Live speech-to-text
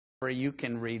you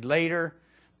can read later.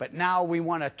 But now we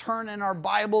want to turn in our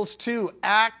Bibles to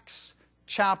Acts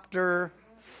chapter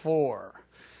 4.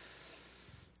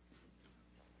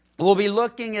 We'll be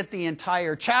looking at the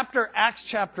entire chapter, Acts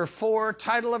chapter 4,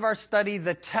 title of our study,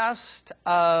 The Test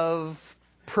of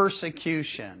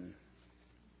Persecution.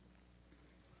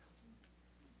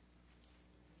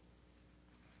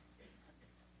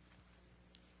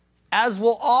 As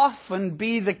will often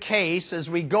be the case as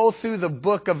we go through the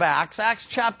book of Acts, Acts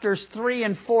chapters 3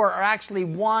 and 4 are actually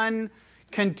one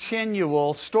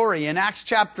continual story. In Acts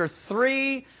chapter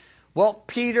 3, well,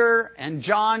 Peter and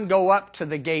John go up to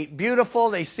the gate beautiful.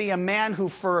 They see a man who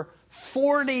for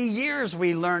 40 years,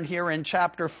 we learn here in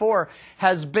chapter 4,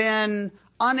 has been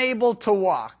unable to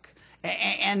walk.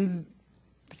 And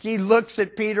he looks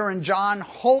at Peter and John,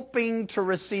 hoping to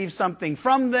receive something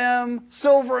from them.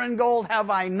 Silver and gold have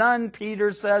I none,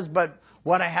 Peter says, but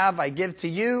what I have I give to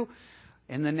you.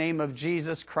 In the name of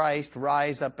Jesus Christ,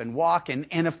 rise up and walk.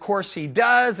 And of course he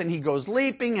does, and he goes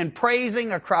leaping and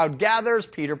praising. A crowd gathers.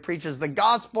 Peter preaches the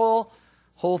gospel.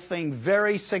 Whole thing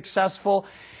very successful.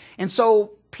 And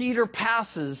so Peter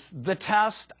passes the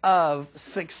test of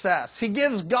success. He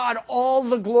gives God all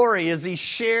the glory as he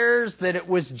shares that it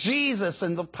was Jesus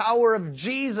and the power of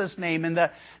Jesus' name and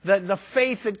the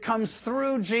faith that comes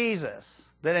through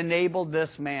Jesus that enabled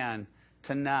this man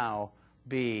to now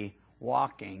be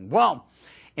walking. Well,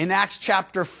 in Acts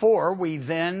chapter 4, we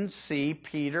then see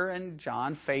Peter and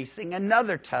John facing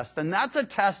another test. And that's a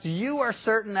test you are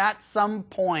certain at some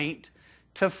point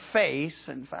to face.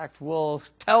 In fact, we'll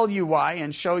tell you why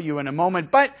and show you in a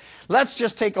moment. But let's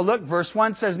just take a look. Verse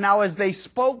 1 says, Now as they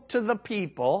spoke to the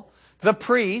people, the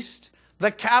priest,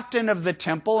 the captain of the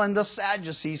temple, and the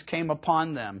Sadducees came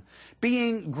upon them,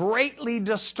 being greatly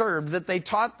disturbed that they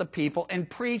taught the people and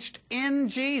preached in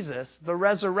Jesus the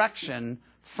resurrection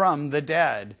from the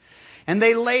dead. And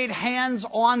they laid hands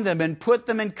on them and put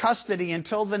them in custody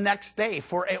until the next day,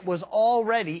 for it was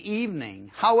already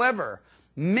evening. However,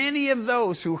 many of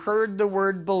those who heard the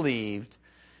word believed,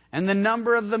 and the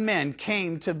number of the men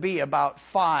came to be about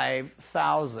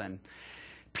 5,000.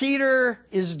 Peter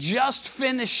is just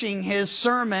finishing his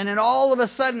sermon, and all of a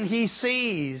sudden he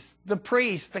sees the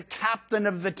priest, the captain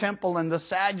of the temple, and the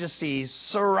Sadducees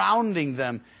surrounding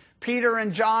them. Peter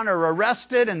and John are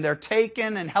arrested, and they're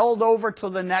taken and held over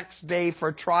till the next day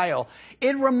for trial.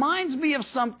 It reminds me of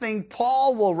something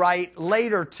Paul will write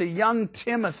later to young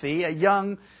Timothy, a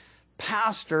young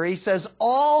pastor. He says,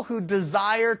 all who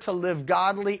desire to live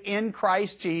godly in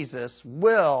Christ Jesus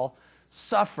will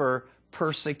suffer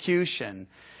persecution.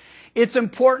 It's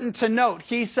important to note,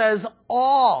 he says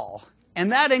all,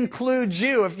 and that includes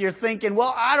you. If you're thinking,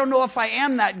 well, I don't know if I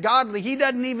am that godly. He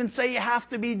doesn't even say you have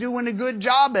to be doing a good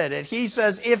job at it. He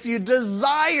says, if you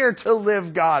desire to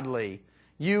live godly,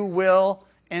 you will,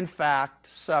 in fact,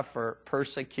 suffer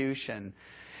persecution.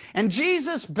 And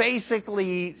Jesus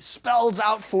basically spells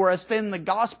out for us in the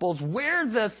Gospels where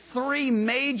the three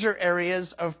major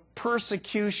areas of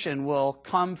persecution will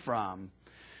come from.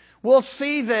 We'll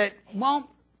see that,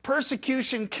 well,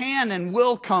 persecution can and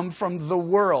will come from the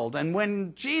world. And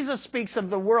when Jesus speaks of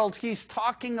the world, he's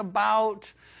talking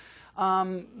about,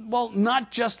 well,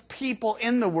 not just people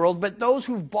in the world, but those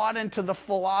who've bought into the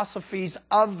philosophies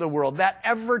of the world, that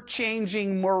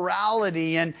ever-changing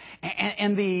morality and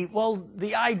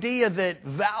the idea that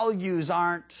values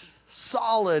aren't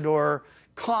solid or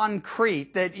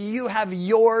concrete, that you have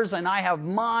yours and I have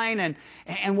mine,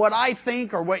 and what I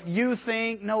think or what you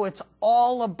think. No, it's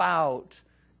all about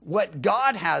what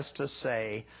God has to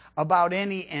say about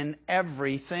any and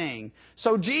everything.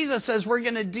 So Jesus says we're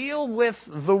going to deal with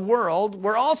the world.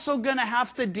 We're also going to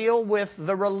have to deal with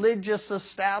the religious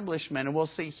establishment. And we'll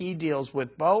see he deals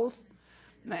with both.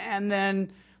 And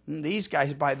then these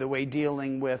guys, by the way,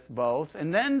 dealing with both.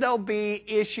 And then there'll be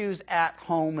issues at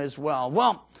home as well.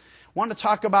 Well, I want to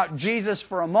talk about Jesus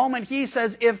for a moment. He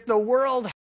says, if the world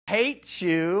hates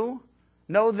you,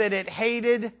 know that it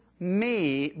hated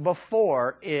me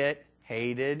before it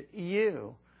hated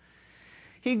you.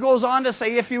 He goes on to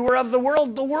say, if you were of the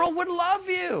world would love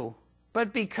you.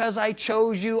 But because I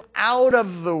chose you out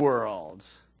of the world,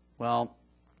 well,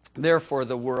 therefore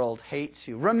the world hates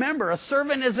you. Remember, a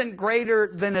servant isn't greater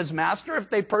than his master. If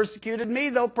they persecuted me,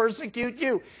 they'll persecute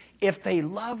you. If they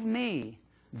love me,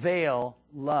 they'll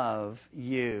love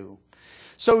you.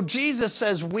 So Jesus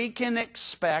says we can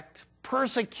expect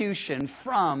persecution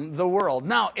from the world.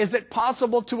 Now, is it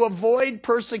possible to avoid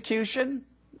persecution?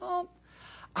 Well,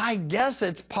 I guess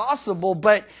it's possible,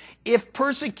 but if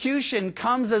persecution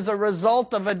comes as a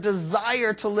result of a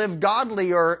desire to live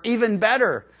godly, or even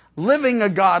better, living a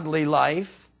godly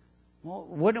life, Well,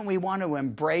 wouldn't we want to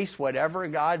embrace whatever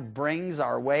God brings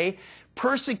our way?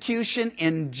 Persecution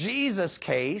in Jesus'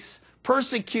 case,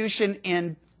 persecution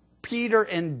in Peter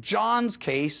and John's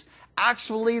case,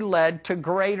 actually led to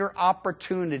greater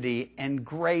opportunity and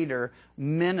greater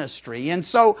ministry. And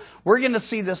so we're going to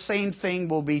see the same thing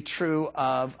will be true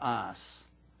of us.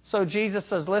 So Jesus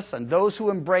says, listen, those who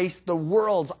embrace the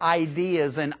world's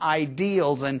ideas and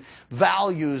ideals and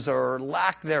values or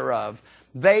lack thereof,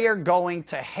 they are going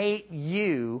to hate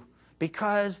you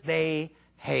because they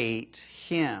hate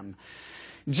him.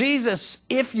 Jesus,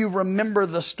 if you remember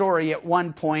the story at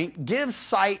one point, gives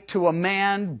sight to a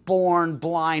man born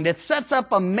blind. It sets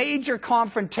up a major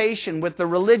confrontation with the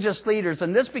religious leaders,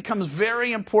 and this becomes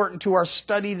very important to our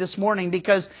study this morning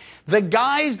because the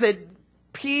guys that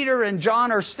Peter and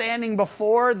John are standing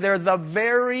before, they're the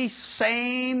very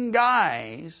same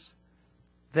guys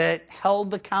that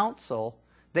held the council,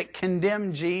 that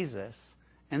condemned Jesus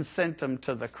and sent him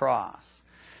to the cross.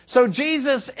 So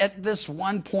Jesus, at this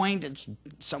one point, it's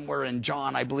somewhere in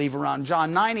John, I believe around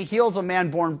John 9, he heals a man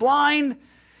born blind.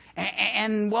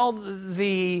 And well,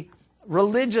 the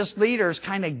religious leaders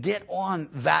kind of get on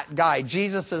that guy.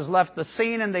 Jesus has left the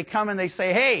scene and they come and they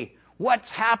say, hey, what's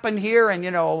happened here? And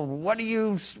what do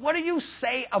you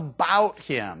say about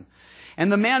him?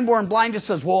 And the man born blind just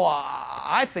says, well,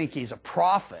 I think he's a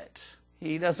prophet.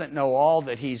 He doesn't know all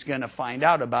that he's going to find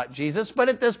out about Jesus. But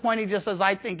at this point, he just says,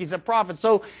 I think he's a prophet.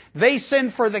 So they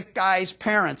send for the guy's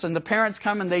parents. And the parents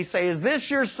come and they say, is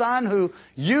this your son who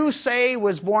you say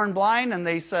was born blind? And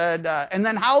they said, and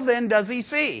then how then does he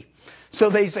see?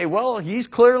 So they say, well, he's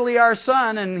clearly our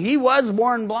son. And he was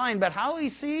born blind. But how he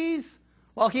sees?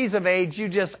 Well, he's of age. You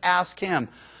just ask him.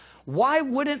 Why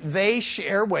wouldn't they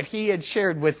share what he had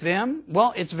shared with them?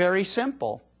 Well, it's very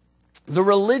simple. The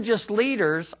religious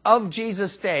leaders of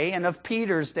Jesus' day and of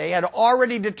Peter's day had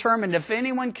already determined if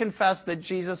anyone confessed that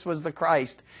Jesus was the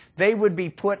Christ, they would be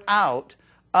put out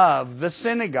of the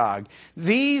synagogue.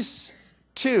 These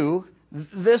two,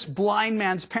 this blind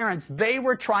man's parents, they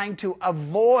were trying to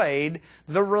avoid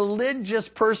the religious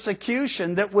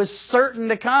persecution that was certain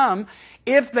to come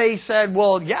if they said,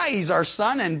 well, yeah, he's our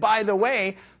son, and by the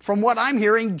way, from what I'm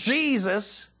hearing,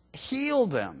 Jesus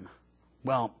healed him.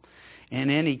 Well, in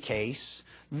any case,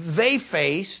 they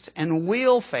faced and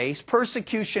will face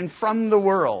persecution from the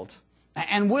world.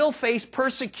 And will face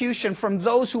persecution from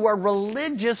those who are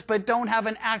religious but don't have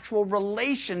an actual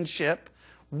relationship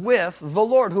with the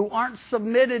Lord, who aren't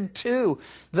submitted to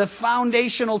the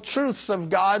foundational truths of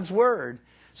God's Word.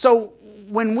 So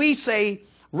when we say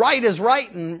right is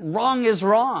right and wrong is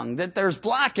wrong, that there's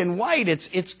black and white,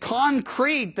 it's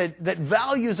concrete, that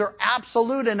values are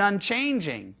absolute and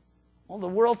unchanging. Well, the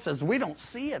world says we don't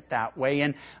see it that way,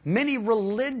 and many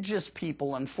religious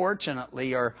people,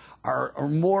 unfortunately, are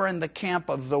more in the camp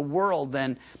of the world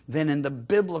than in the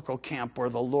biblical camp where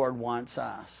the Lord wants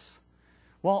us.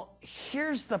 Well,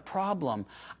 here's the problem.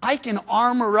 I can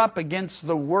armor up against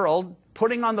the world,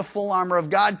 putting on the full armor of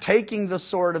God, taking the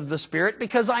sword of the Spirit,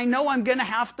 because I know I'm going to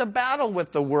have to battle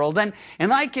with the world. And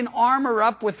I can armor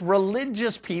up with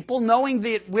religious people, knowing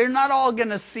that we're not all going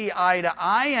to see eye to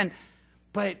eye,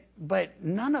 but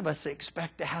none of us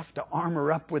expect to have to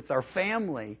armor up with our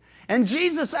family. And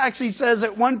Jesus actually says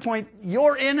at one point,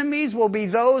 your enemies will be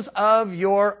those of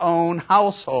your own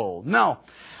household. No,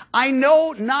 I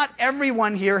know not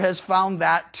everyone here has found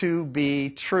that to be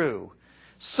true.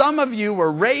 Some of you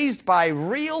were raised by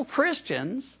real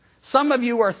Christians. Some of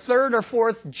you are third or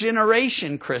fourth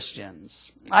generation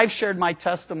Christians. I've shared my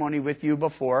testimony with you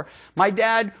before. My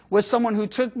dad was someone who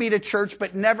took me to church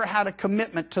but never had a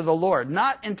commitment to the Lord.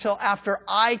 Not until after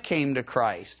I came to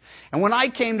Christ. And when I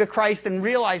came to Christ and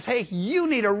realized, hey, you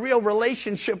need a real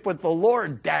relationship with the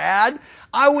Lord, Dad,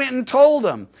 I went and told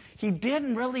him. He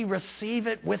didn't really receive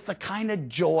it with the kind of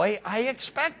joy I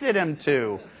expected him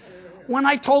to. When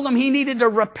I told him he needed to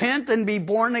repent and be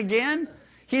born again,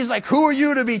 he's like, who are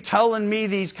you to be telling me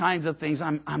these kinds of things?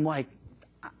 I'm like,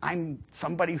 I'm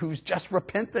somebody who's just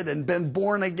repented and been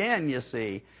born again, you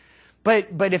see.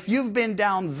 But if you've been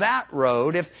down that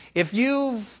road, if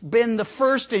you've been the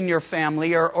first in your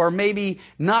family, or maybe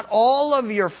not all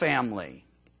of your family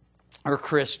are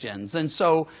Christians, and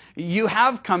so you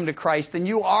have come to Christ and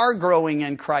you are growing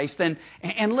in Christ, and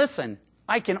listen,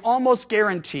 I can almost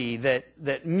guarantee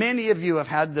that many of you have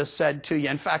had this said to you.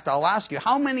 In fact, I'll ask you,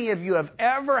 how many of you have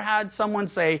ever had someone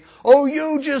say, oh,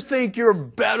 you just think you're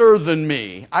better than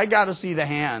me? I got to see the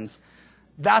hands.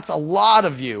 That's a lot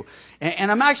of you.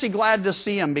 And I'm actually glad to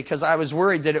see them, because I was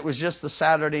worried that it was just the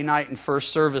Saturday night and first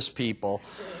service people.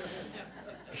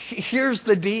 Here's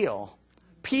the deal.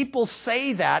 people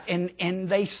say that, and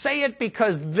they say it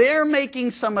because they're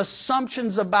making some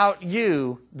assumptions about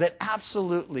you that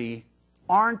absolutely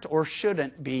aren't or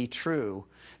shouldn't be true.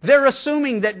 They're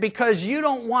assuming that because you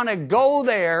don't want to go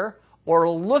there or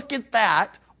look at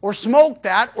that or smoke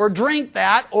that or drink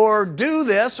that or do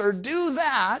this or do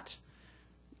that,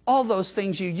 all those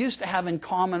things you used to have in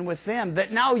common with them,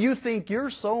 that now you think you're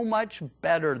so much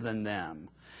better than them.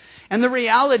 And the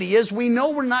reality is, we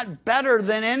know we're not better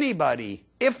than anybody.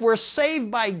 If we're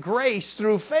saved by grace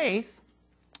through faith,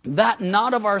 that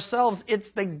not of ourselves,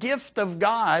 it's the gift of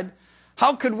God.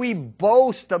 How could we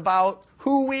boast about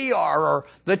who we are or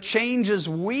the changes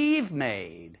we've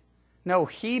made? No,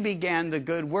 He began the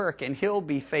good work, and He'll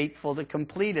be faithful to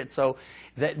complete it. So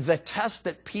the test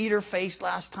that Peter faced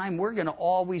last time, we're going to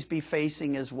always be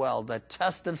facing as well. The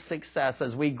test of success.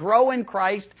 As we grow in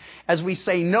Christ, as we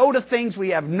say no to things we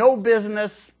have no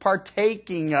business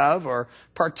partaking of or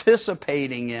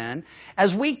participating in,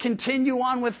 as we continue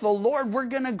on with the Lord, we're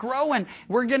going to grow and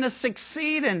we're going to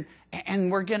succeed,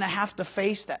 and we're going to have to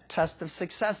face that test of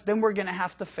success. Then we're going to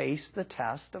have to face the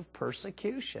test of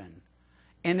persecution.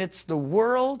 And it's the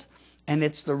world, and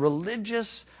it's the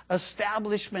religious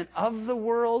establishment of the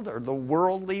world, or the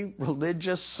worldly,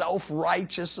 religious,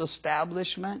 self-righteous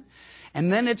establishment.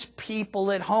 And then it's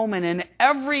people at home. And in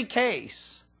every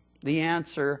case, the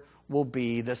answer will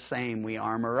be the same. We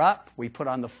armor up, we put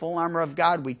on the full armor of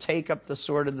God, we take up the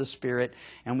sword of the Spirit,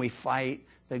 and we fight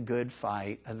the good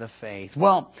fight of the faith.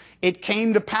 Well, it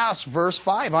came to pass, verse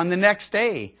 5, on the next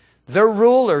day, their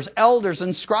rulers, elders,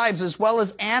 and scribes, as well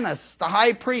as Annas, the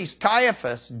high priest,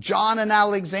 Caiaphas, John, and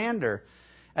Alexander,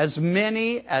 as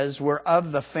many as were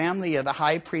of the family of the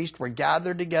high priest, were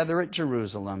gathered together at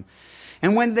Jerusalem.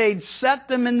 And when they'd set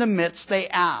them in the midst, they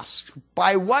asked,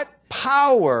 by what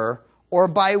power or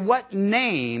by what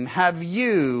name have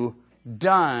you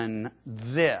done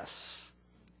this?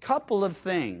 Couple of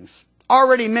things.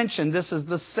 Already mentioned, this is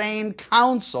the same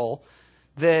council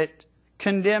that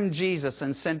condemned Jesus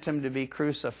and sent Him to be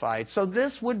crucified. So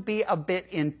this would be a bit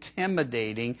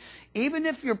intimidating, even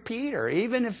if you're Peter,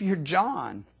 even if you're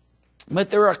John.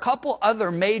 But there are a couple other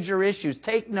major issues.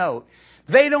 Take note.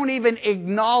 They don't even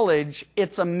acknowledge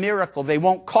it's a miracle. They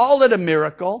won't call it a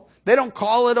miracle. They don't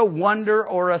call it a wonder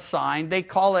or a sign. They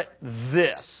call it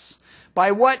this.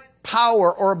 By what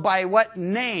power or by what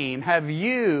name have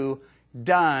you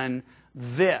done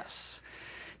this?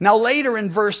 Now later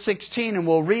in verse 16, and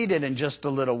we'll read it in just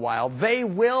a little while, they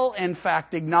will in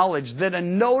fact acknowledge that a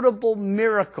notable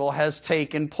miracle has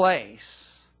taken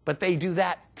place. But they do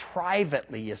that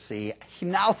privately, you see.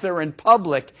 Now they're in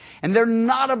public, and they're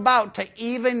not about to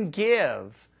even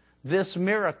give this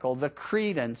miracle the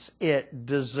credence it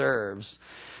deserves.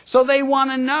 So they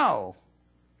want to know,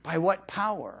 by what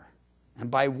power and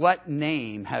by what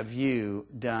name have you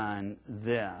done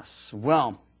this?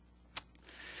 Well,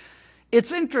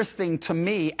 it's interesting to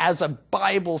me as a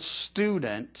Bible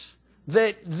student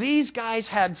that these guys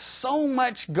had so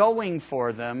much going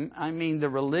for them. I mean, the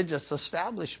religious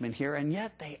establishment here, and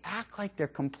yet they act like they're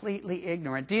completely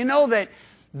ignorant. Do you know that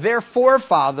their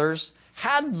forefathers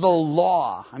had the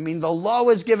law? I mean, the law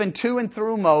was given to and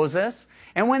through Moses.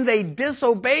 And when they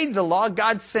disobeyed the law,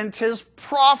 God sent His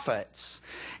prophets.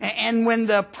 And when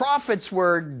the prophets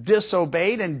were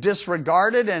disobeyed and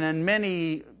disregarded, and in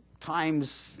many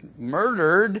times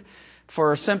murdered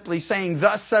for simply saying,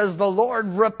 thus says the Lord,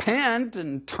 repent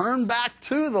and turn back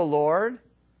to the Lord.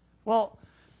 Well,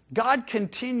 God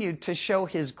continued to show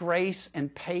His grace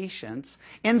and patience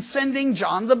in sending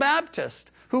John the Baptist,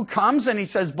 who comes and he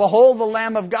says, behold the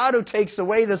Lamb of God who takes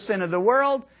away the sin of the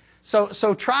world.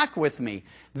 So track with me.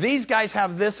 These guys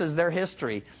have this as their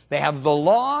history. They have the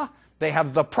law, they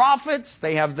have the prophets,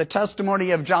 they have the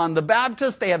testimony of John the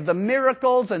Baptist, they have the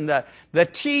miracles and the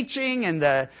teaching and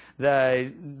the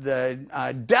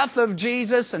death of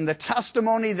Jesus and the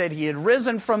testimony that He had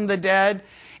risen from the dead.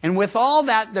 And with all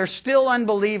that, they're still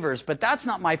unbelievers. But that's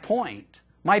not my point.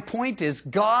 My point is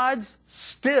God's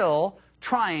still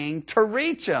trying to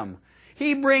reach them.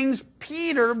 He brings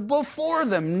Peter before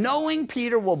them, knowing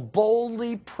Peter will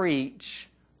boldly preach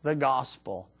the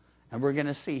gospel. And we're going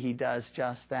to see he does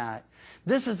just that.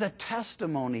 This is a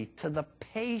testimony to the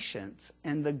patience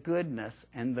and the goodness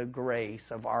and the grace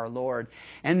of our Lord.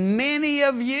 And many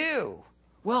of you,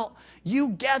 well, you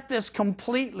get this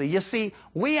completely. You see,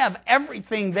 we have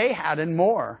everything they had and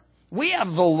more. We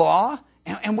have the law,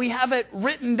 and we have it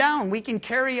written down. We can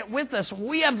carry it with us.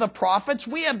 We have the prophets.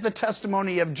 We have the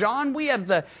testimony of John. We have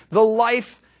the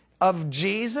life of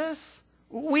Jesus.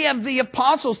 We have the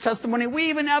apostles' testimony. We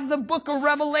even have the book of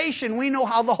Revelation. We know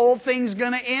how the whole thing's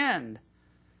going to end.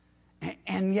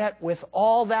 And yet with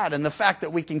all that, and the fact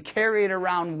that we can carry it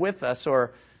around with us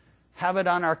or have it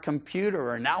on our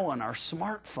computer or now on our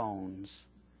smartphones,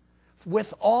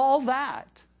 with all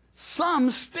that, some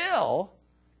still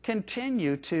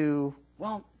continue to,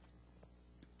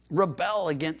 rebel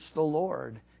against the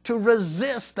Lord, to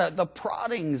resist the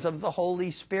proddings of the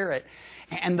Holy Spirit.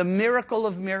 And the miracle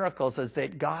of miracles is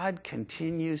that God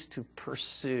continues to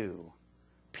pursue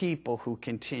people who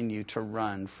continue to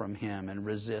run from Him and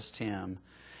resist Him.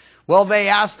 Well, they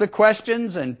ask the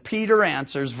questions and Peter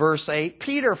answers. Verse 8,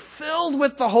 Peter, filled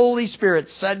with the Holy Spirit,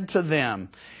 said to them,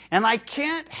 and I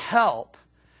can't help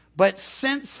but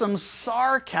sense some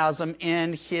sarcasm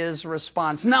in his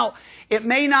response. Now, it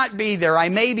may not be there. I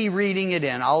may be reading it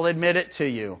in. I'll admit it to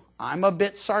you. I'm a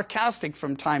bit sarcastic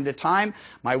from time to time.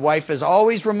 My wife is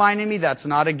always reminding me that's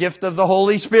not a gift of the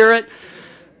Holy Spirit,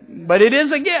 but it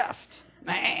is a gift.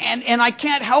 And I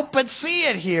can't help but see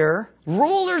it here.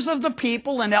 Rulers of the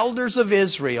people and elders of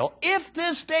Israel, if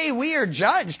this day we are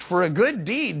judged for a good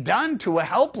deed done to a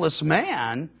helpless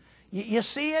man, you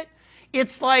see it?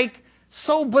 It's like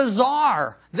so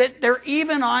bizarre that they're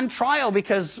even on trial,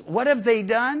 because what have they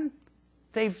done?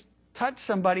 They've touched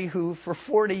somebody who for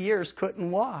 40 years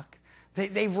couldn't walk.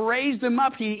 They've raised him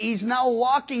up. He's now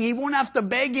walking. He won't have to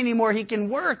beg anymore. He can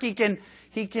work. He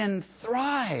can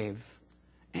thrive.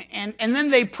 And then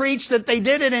they preach that they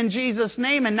did it in Jesus'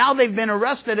 name, and now they've been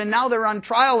arrested, and now they're on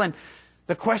trial. And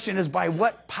the question is, by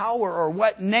what power or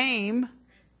what name?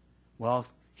 Well,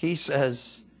 he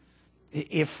says,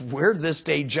 if we're this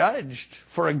day judged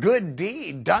for a good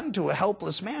deed done to a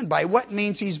helpless man, by what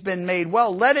means he's been made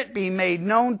well, let it be made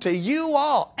known to you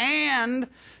all and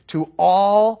to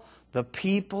all the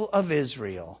people of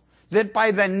Israel, that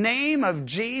by the name of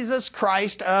Jesus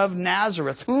Christ of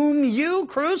Nazareth, whom you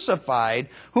crucified,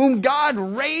 whom God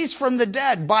raised from the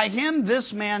dead, by him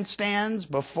this man stands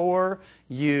before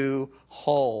you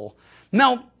whole.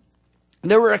 Now,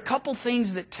 there were a couple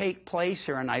things that take place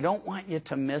here, and I don't want you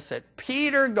to miss it.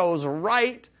 Peter goes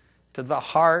right to the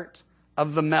heart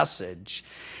of the message.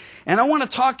 And I want to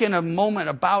talk in a moment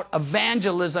about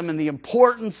evangelism and the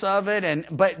importance of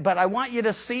it. But I want you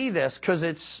to see this because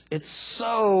it's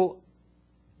so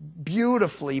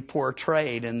beautifully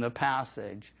portrayed in the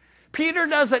passage. Peter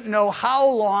doesn't know how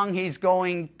long he's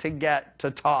going to get to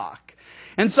talk.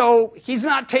 And so he's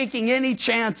not taking any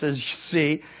chances, you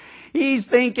see. He's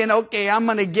thinking, okay, I'm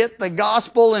going to get the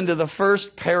gospel into the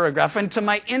first paragraph, into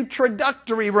my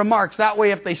introductory remarks. That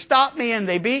way, if they stop me and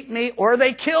they beat me or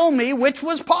they kill me, which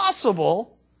was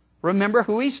possible, remember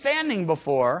who he's standing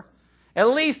before.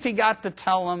 At least he got to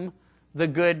tell them the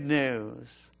good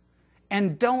news.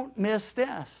 And don't miss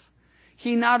this.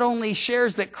 He not only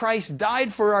shares that Christ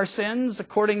died for our sins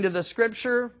according to the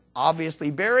Scripture,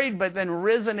 obviously buried, but then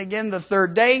risen again the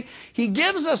third day. He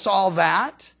gives us all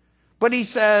that. But he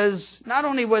says, not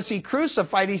only was he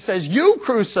crucified, he says, you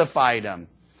crucified him.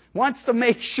 Wants to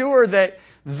make sure that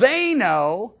they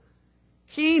know,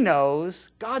 he knows,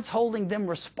 God's holding them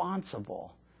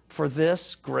responsible for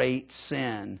this great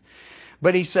sin.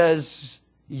 But he says,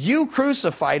 you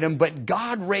crucified him, but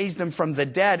God raised him from the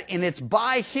dead, and it's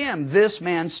by him this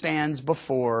man stands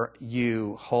before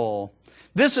you whole.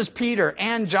 This is Peter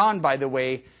and John, by the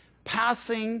way,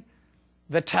 passing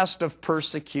the test of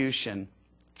persecution.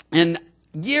 And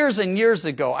years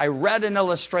ago, I read an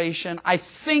illustration. I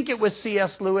think it was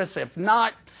C.S. Lewis. If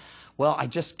not, well, I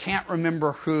just can't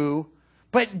remember who.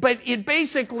 But it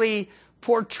basically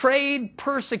portrayed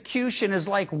persecution as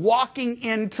like walking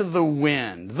into the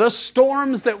wind. The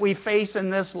storms that we face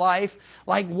in this life,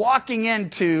 like walking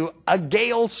into a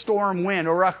gale storm wind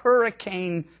or a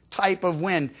hurricane type of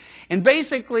wind. And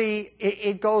basically,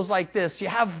 it goes like this. You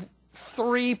have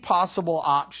three possible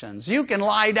options. You can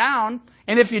lie down,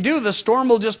 and if you do, the storm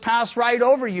will just pass right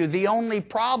over you. The only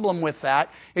problem with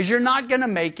that is you're not going to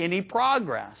make any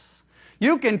progress.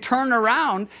 You can turn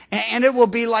around, and it will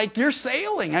be like you're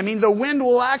sailing. I mean, the wind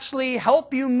will actually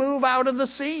help you move out of the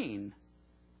scene.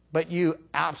 But you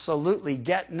absolutely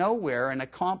get nowhere in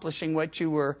accomplishing what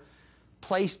you were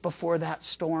placed before that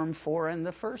storm for in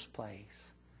the first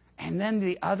place. And then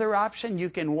the other option, you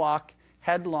can walk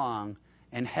headlong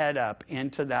and head up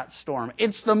into that storm.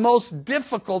 It's the most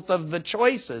difficult of the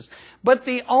choices, but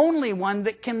the only one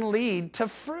that can lead to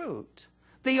fruit.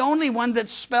 The only one that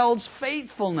spells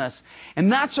faithfulness. And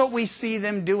that's what we see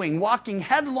them doing, walking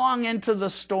headlong into the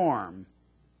storm.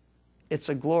 It's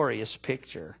a glorious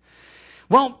picture.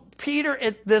 Well, Peter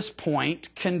at this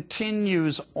point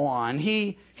continues on.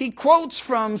 He quotes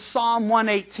from Psalm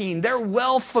 118. They're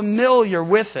well familiar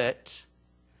with it.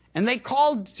 And they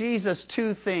called Jesus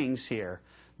two things here,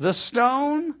 the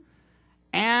stone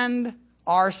and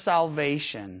our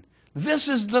salvation. This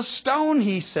is the stone,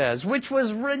 he says, which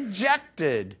was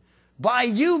rejected by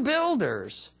you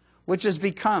builders, which has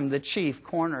become the chief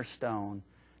cornerstone.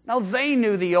 Now they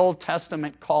knew the Old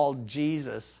Testament called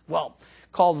Jesus,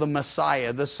 called the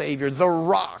Messiah, the Savior, the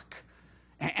rock,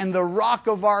 and the rock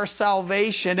of our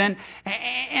salvation.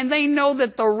 And they know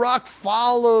that the rock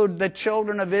followed the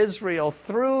children of Israel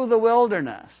through the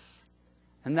wilderness.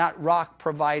 And that rock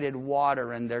provided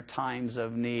water in their times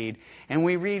of need. And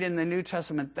we read in the New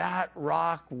Testament that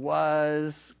rock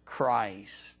was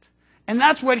Christ. And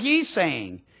that's what he's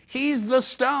saying. He's the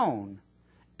stone.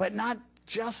 But not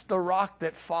just the rock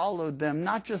that followed them,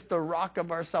 not just the rock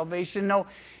of our salvation.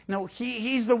 No,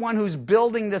 he's the one who's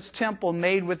building this temple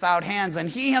made without hands. And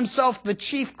he himself, the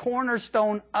chief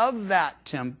cornerstone of that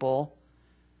temple.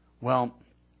 Well,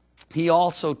 he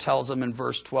also tells them in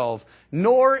verse 12,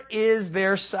 nor is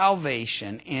there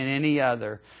salvation in any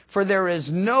other, for there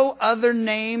is no other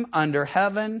name under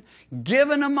heaven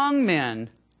given among men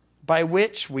by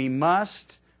which we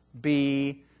must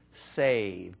be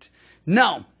saved.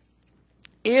 No.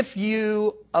 If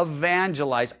you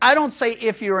evangelize, I don't say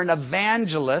if you're an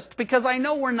evangelist, because I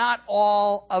know we're not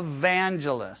all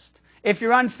evangelists. If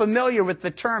you're unfamiliar with the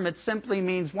term, it simply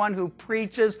means one who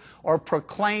preaches or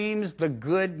proclaims the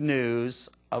good news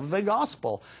of the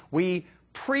gospel. We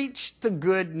preach the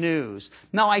good news.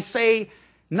 Now I say,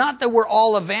 not that we're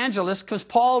all evangelists, because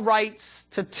Paul writes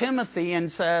to Timothy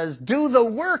and says, do the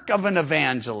work of an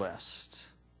evangelist.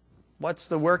 What's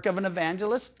the work of an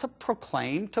evangelist? To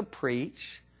proclaim, to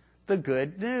preach the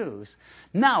good news.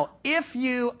 Now, if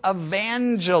you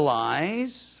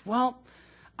evangelize,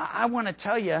 I want to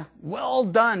tell you, well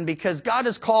done, because God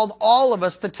has called all of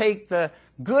us to take the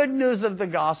good news of the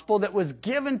gospel that was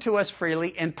given to us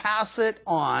freely and pass it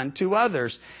on to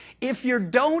others. If you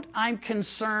don't, I'm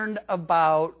concerned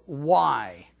about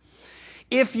why.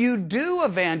 If you do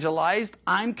evangelize,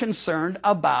 I'm concerned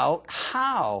about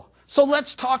how. So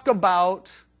let's talk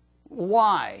about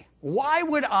why. Why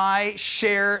would I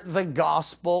share the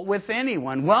gospel with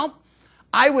anyone? Well,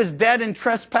 I was dead in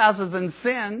trespasses and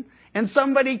sin, and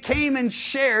somebody came and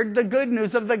shared the good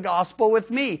news of the gospel with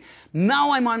me.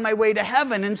 Now I'm on my way to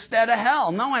heaven instead of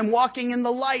hell. Now I'm walking in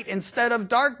the light instead of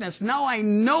darkness. Now I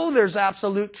know there's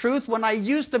absolute truth when I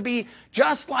used to be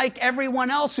just like everyone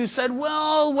else who said,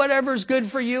 well, whatever's good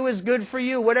for you is good for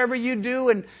you. Whatever you do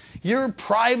and your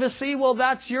privacy, well,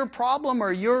 that's your problem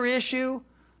or your issue.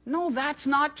 No, that's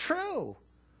not true.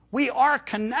 We are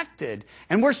connected,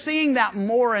 and we're seeing that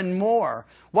more and more.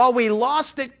 While we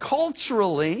lost it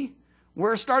culturally,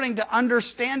 we're starting to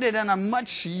understand it in a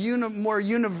much more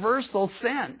universal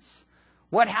sense.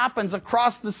 What happens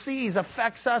across the seas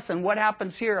affects us, and what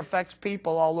happens here affects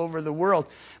people all over the world.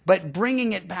 But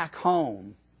bringing it back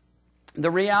home,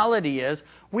 the reality is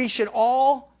we should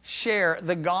all share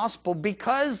the gospel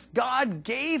because God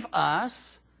gave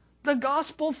us the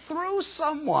gospel through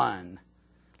someone.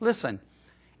 Listen,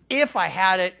 if I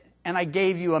had it and I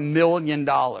gave you $1 million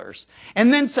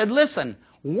and then said, listen,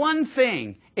 one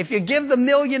thing, if you give the $1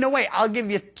 million away, I'll give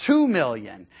you $2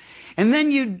 million. And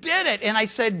then you did it and I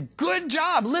said, good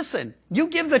job. Listen, you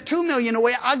give the $2 million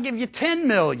away, I'll give you $10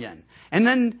 million. And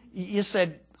then you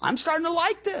said, I'm starting to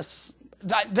like this.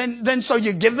 Then so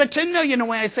you give the 10 million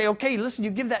away. I say, okay, listen,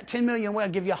 you give that 10 million away, I'll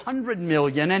give you 100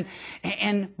 million.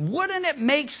 And wouldn't it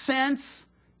make sense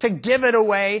to give it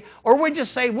away? Or would you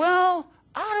say, well,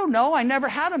 I don't know, I never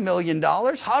had $1 million.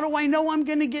 How do I know I'm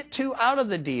going to get 2 out of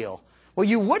the deal? Well,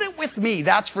 you wouldn't with me,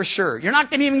 that's for sure. You're not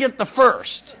going to even get the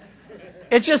first.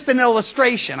 It's just an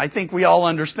illustration. I think we all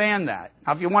understand that.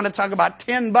 Now, if you want to talk about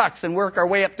 $10 and work our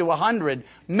way up to 100,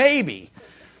 maybe.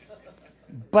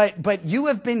 But you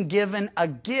have been given a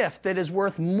gift that is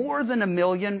worth more than $1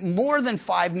 million, more than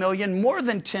 5 million, more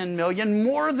than 10 million,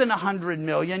 more than 100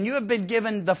 million. You have been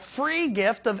given the free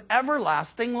gift of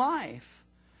everlasting life.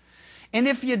 And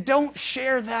if you don't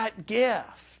share that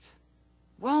gift,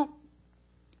 well,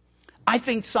 I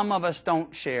think some of us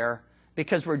don't share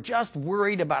because we're just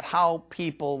worried about how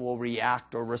people will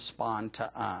react or respond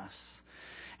to us.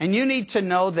 And you need to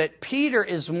know that Peter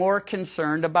is more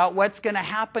concerned about what's going to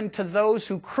happen to those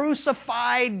who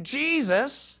crucified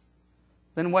Jesus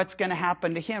than what's going to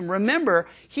happen to him. Remember,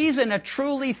 he's in a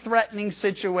truly threatening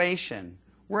situation.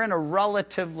 We're in a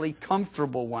relatively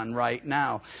comfortable one right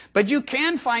now. But you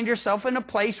can find yourself in a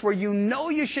place where you know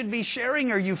you should be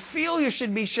sharing, or you feel you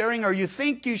should be sharing, or you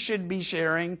think you should be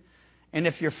sharing. And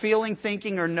if you're feeling,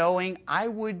 thinking, or knowing, I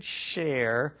would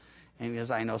share. And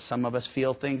because I know some of us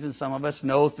feel things and some of us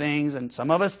know things and some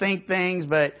of us think things,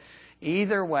 but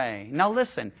either way. Now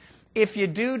listen, if you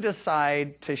do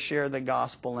decide to share the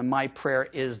gospel, and my prayer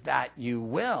is that you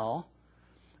will,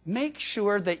 make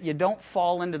sure that you don't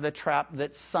fall into the trap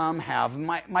that some have.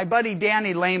 My buddy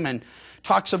Danny Lehman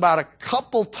talks about a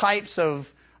couple types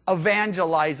of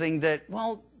evangelizing that,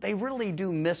 well, they really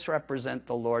do misrepresent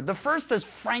the Lord. The first is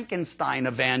Frankenstein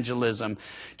evangelism.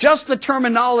 Just the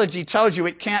terminology tells you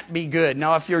it can't be good.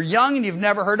 Now, if you're young and you've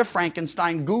never heard of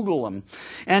Frankenstein, Google him.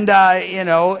 And,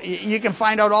 you can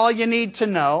find out all you need to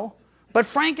know. But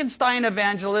Frankenstein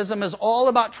evangelism is all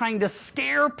about trying to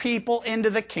scare people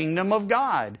into the kingdom of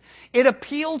God. It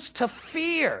appeals to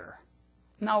fear.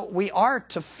 Now, we are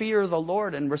to fear the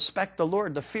Lord and respect the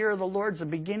Lord. The fear of the Lord is the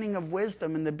beginning of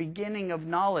wisdom and the beginning of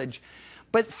knowledge.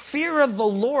 But fear of the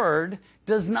Lord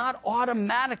does not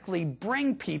automatically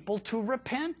bring people to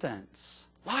repentance.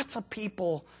 Lots of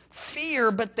people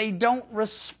fear, but they don't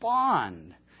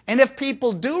respond. And if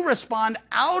people do respond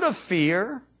out of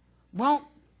fear, well,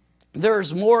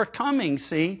 there's more coming,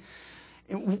 see.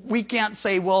 We can't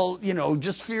say, well,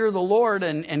 just fear the Lord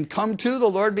and come to the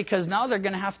Lord, because now they're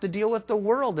going to have to deal with the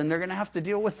world, and they're going to have to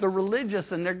deal with the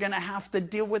religious, and they're going to have to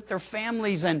deal with their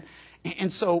families. And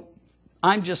so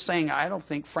I'm just saying, I don't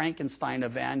think Frankenstein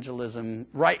evangelism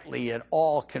rightly at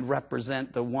all can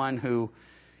represent the one who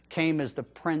came as the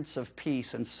Prince of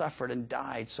Peace and suffered and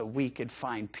died so we could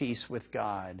find peace with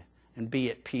God and be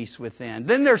at peace within.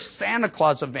 Then there's Santa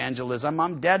Claus evangelism.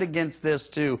 I'm dead against this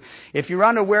too. If you're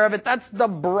unaware of it, that's the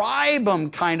bribe 'em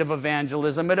kind of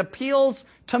evangelism. It appeals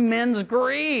to men's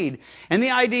greed. And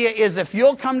the idea is, if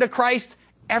you'll come to Christ,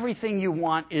 everything you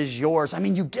want is yours. I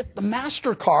mean, you get the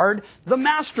MasterCard, the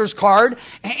Master's card,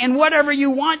 and whatever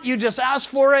you want, you just ask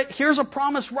for it. Here's a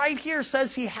promise right here,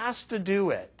 says he has to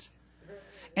do it.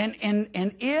 And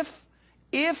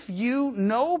if you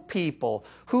know people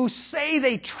who say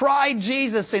they tried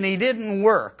Jesus and he didn't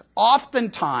work,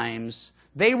 oftentimes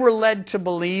they were led to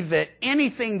believe that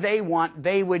anything they want,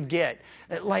 they would get.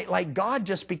 Like God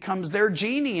just becomes their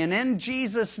genie, and in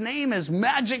Jesus' name is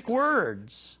magic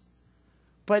words.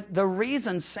 But the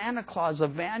reason Santa Claus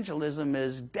evangelism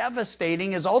is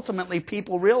devastating is ultimately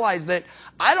people realize that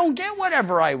I don't get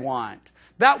whatever I want.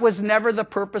 That was never the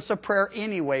purpose of prayer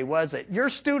anyway, was it? You're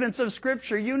students of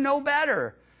Scripture. You know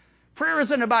better. Prayer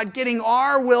isn't about getting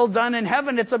our will done in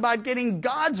heaven. It's about getting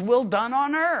God's will done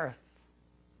on earth.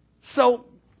 So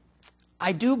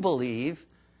I do believe,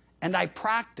 and I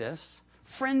practice,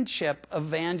 friendship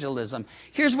evangelism.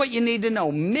 Here's what you need to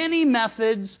know. Many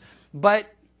methods,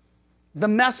 but the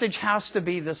message has to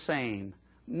be the same.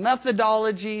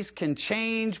 Methodologies can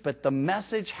change, but the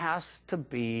message has to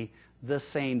be the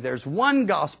same. There's one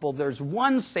gospel, there's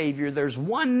one Savior, there's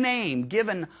one name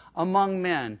given among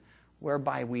men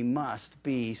whereby we must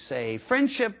be saved.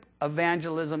 Friendship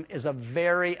evangelism is a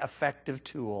very effective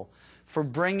tool for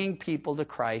bringing people to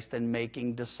Christ and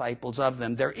making disciples of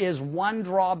them. There is one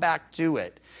drawback to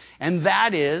it, and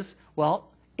that is, well,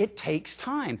 it takes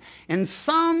time. And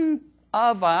some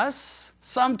of us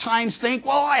sometimes think,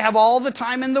 well, I have all the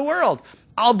time in the world.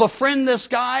 I'll befriend this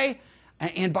guy.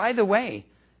 And by the way,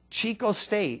 Chico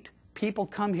State, people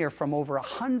come here from over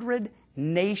 100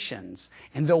 nations,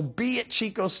 and they'll be at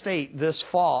Chico State this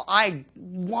fall. I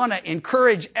want to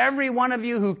encourage every one of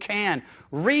you who can,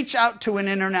 reach out to an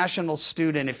international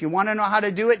student. If you want to know how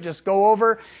to do it, just go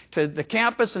over to the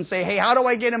campus and say, hey, how do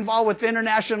I get involved with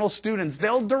international students?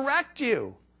 They'll direct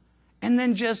you. And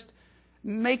then just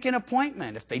make an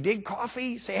appointment. If they dig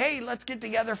coffee, say, hey, let's get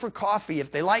together for coffee. If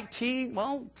they like tea,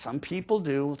 well, some people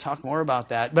do. We'll talk more about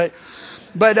that. But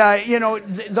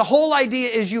the whole idea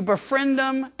is you befriend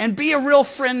them and be a real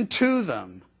friend to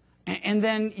them. And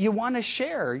then you want to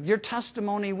share your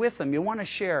testimony with them. You want to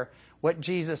share what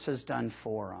Jesus has done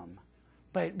for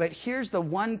them. But here's the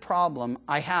one problem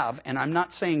I have, and I'm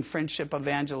not saying friendship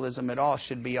evangelism at all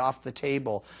should be off the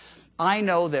table. I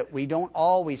know that we don't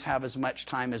always have as much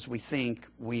time as we think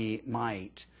we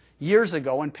might. Years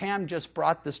ago, and Pam just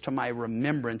brought this to my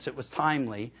remembrance, it was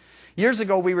timely. Years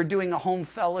ago, we were doing a home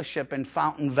fellowship in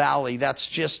Fountain Valley. That's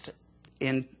just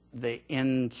in the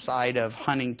inside of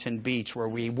Huntington Beach where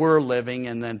we were living,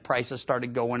 and then prices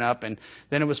started going up, and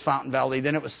then it was Fountain Valley,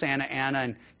 then it was Santa Ana,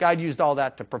 and God used all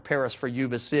that to prepare us for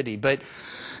Yuba City. But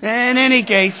in any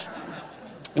case,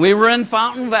 we were in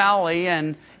Fountain Valley,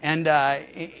 and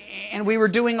we were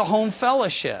doing a home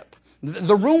fellowship.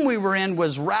 The room we were in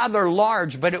was rather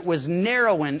large, but it was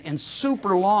narrow and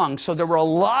super long. So there were a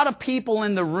lot of people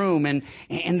in the room, and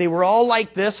they were all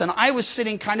like this. And I was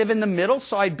sitting kind of in the middle,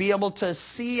 so I'd be able to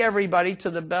see everybody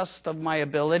to the best of my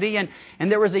ability. And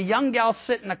there was a young gal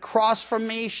sitting across from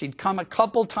me. She'd come a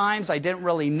couple times. I didn't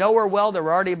really know her well. There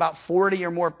were already about 40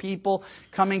 or more people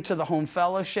coming to the home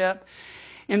fellowship.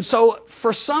 And so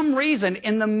for some reason,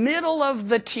 in the middle of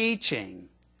the teaching,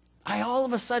 I all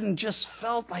of a sudden just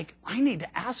felt like I need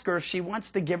to ask her if she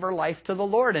wants to give her life to the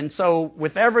Lord. And so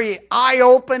with every eye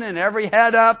open and every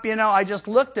head up, I just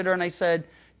looked at her and I said,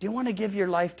 do you want to give your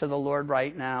life to the Lord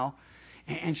right now?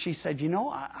 And she said,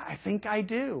 I think I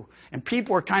do. And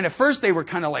people were first they were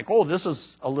kind of like, oh, this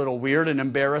is a little weird and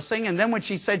embarrassing. And then when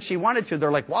she said she wanted to,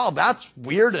 they're like, wow, that's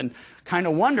weird and kind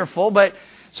of wonderful. But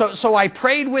so I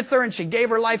prayed with her and she gave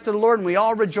her life to the Lord and we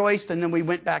all rejoiced. And then we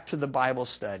went back to the Bible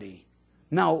study.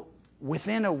 Now,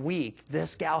 within a week,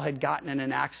 this gal had gotten in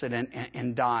an accident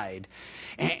and died.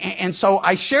 And so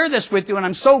I share this with you, and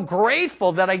I'm so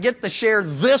grateful that I get to share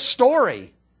this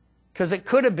story. Because it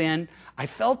could have been, I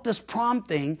felt this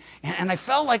prompting, and I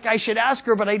felt like I should ask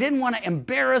her, but I didn't want to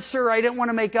embarrass her. I didn't want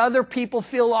to make other people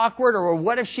feel awkward, or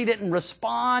what if she didn't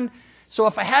respond? So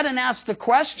if I hadn't asked the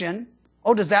question,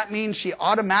 oh, does that mean she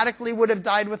automatically would have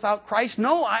died without Christ?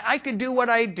 No, I could do what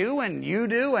I do and you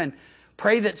do, and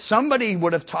pray that somebody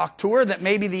would have talked to her, that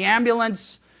maybe the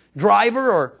ambulance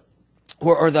driver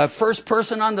or the first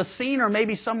person on the scene, or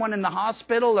maybe someone in the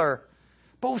hospital.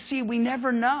 But see, we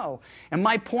never know. And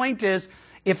my point is,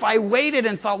 if I waited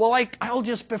and thought, well, I'll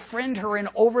just befriend her, and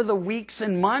over the weeks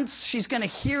and months, she's going to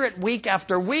hear it week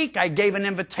after week. I gave an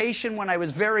invitation when I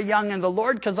was very young in the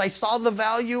Lord because I saw the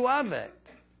value of it.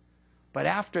 But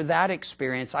after that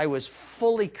experience, I was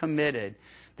fully committed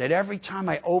that every time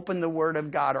I opened the Word of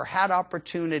God or had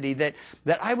opportunity, that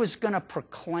I was going to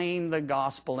proclaim the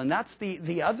gospel. And that's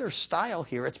the other style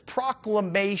here. It's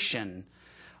proclamation,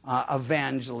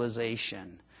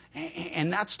 evangelization.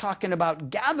 And that's talking about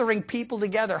gathering people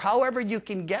together, however you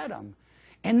can get them.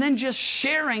 And then just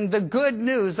sharing the good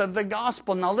news of the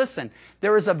gospel. Now listen,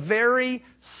 there is a very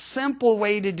simple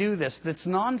way to do this that's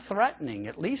non-threatening,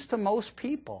 at least to most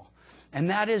people. And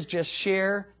that is just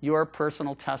share your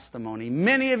personal testimony.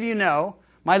 Many of you know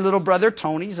my little brother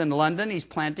Tony's in London. He's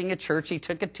planting a church. He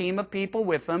took a team of people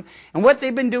with him. And what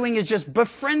they've been doing is just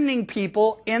befriending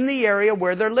people in the area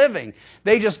where they're living.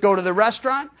 They just go to the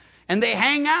restaurant and they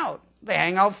hang out. They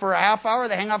hang out for a half hour.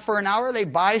 They hang out for an hour. They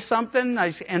buy something.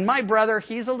 And my brother,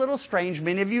 he's a little strange.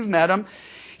 Many of you have met him.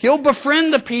 He'll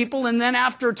befriend the people, and then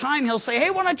after a time, he'll say,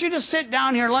 hey, why don't you just sit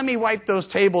down here and let me wipe those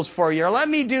tables for you, or let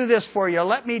me do this for you, or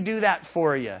let me do that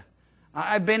for you.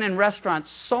 I've been in restaurants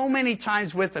so many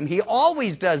times with him. He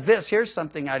always does this. Here's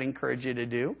something I'd encourage you to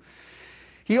do.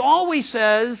 He always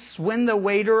says, when the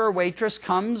waiter or waitress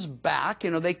comes back,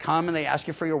 they come and they ask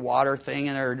you for your water thing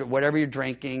or whatever you're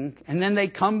drinking, and then they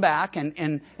come back,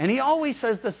 and he always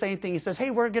says the same thing. He says, hey,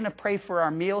 we're going to pray for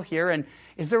our meal here, and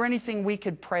is there anything we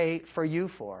could pray for you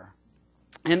for?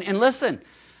 And listen,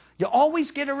 you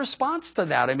always get a response to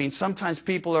that. I mean, sometimes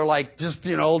people are like, just,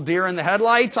 deer in the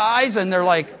headlights eyes, and they're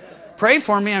like, pray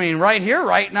for me. I mean, right here,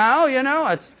 right now,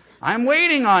 I'm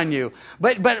waiting on you.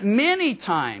 But many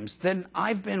times that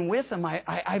I've been with them,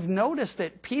 I've noticed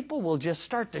that people will just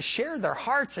start to share their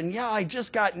hearts. And yeah, I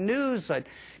just got news that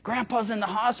Grandpa's in the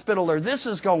hospital, or this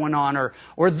is going on,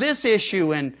 or this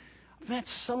issue. And I've met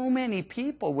so many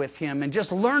people with him and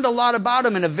just learned a lot about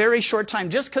him in a very short time,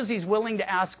 just because he's willing to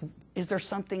ask, is there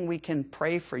something we can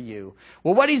pray for you?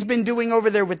 Well, what he's been doing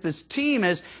over there with this team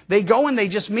is they go and they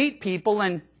just meet people,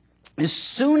 and as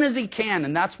soon as he can,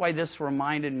 and that's why this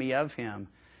reminded me of him,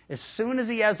 as soon as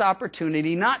he has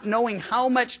opportunity, not knowing how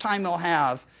much time he'll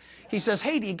have, he says,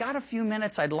 hey, do you got a few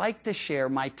minutes? I'd like to share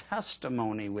my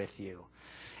testimony with you.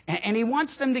 And he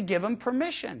wants them to give him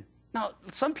permission. Now,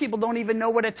 some people don't even know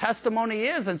what a testimony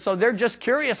is, and so they're just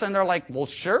curious, and they're like, well,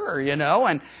 sure, and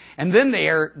then they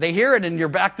hear it, and you're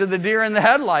back to the deer in the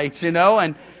headlights,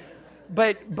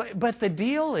 But the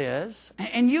deal is,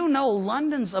 and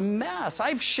London's a mess.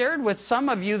 I've shared with some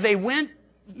of you,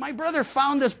 my brother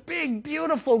found this big,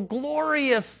 beautiful,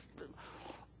 glorious,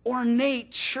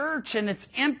 ornate church, and it's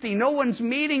empty. No one's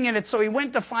meeting in it, so he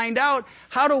went to find out,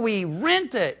 how do we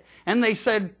rent it? And they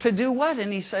said, to do what?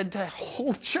 And he said, to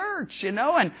hold church,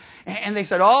 and they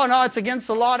said, oh, no, it's against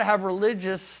the law to have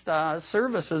religious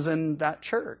services in that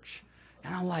church.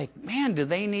 And I'm like, man, do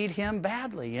they need him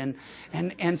badly?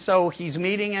 And so he's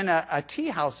meeting in a tea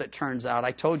house, it turns out.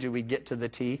 I told you we'd get to the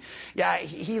tea. Yeah,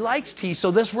 he likes tea, so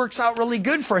this works out really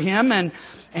good for him.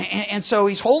 And so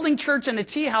he's holding church in a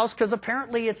tea house because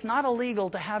apparently it's not illegal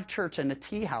to have church in a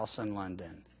tea house in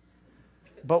London.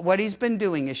 But what he's been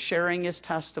doing is sharing his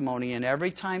testimony, and every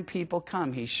time people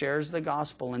come, he shares the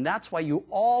gospel. And that's why you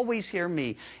always hear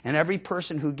me and every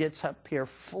person who gets up here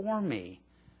for me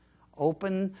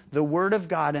open the Word of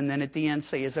God, and then at the end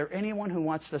say, is there anyone who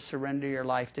wants to surrender your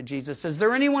life to Jesus? Is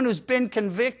there anyone who's been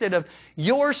convicted of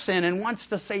your sin and wants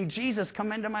to say, Jesus,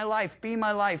 come into my life, be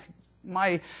my life,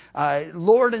 my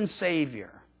Lord and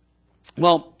Savior?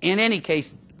 Well, in any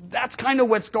case, that's kind of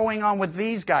what's going on with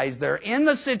these guys. They're in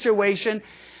the situation.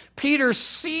 Peter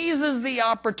seizes the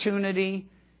opportunity.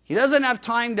 He doesn't have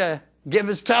time to give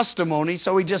his testimony,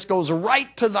 so he just goes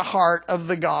right to the heart of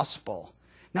the gospel.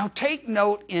 Now take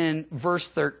note in verse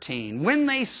 13. When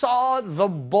they saw the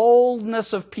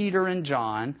boldness of Peter and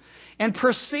John and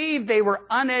perceived they were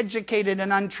uneducated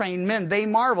and untrained men, they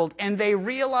marveled, and they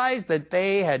realized that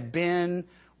they had been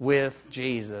with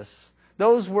Jesus.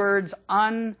 Those words,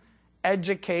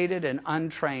 uneducated and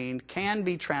untrained, can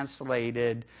be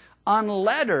translated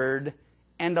unlettered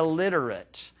and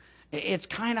illiterate. It's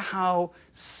kind of how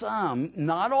some,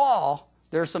 not all,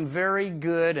 there are some very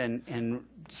good and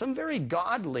some very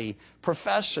godly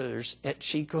professors at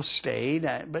Chico State,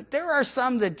 but there are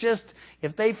some that just,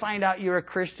 if they find out you're a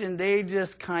Christian, they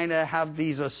just kind of have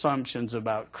these assumptions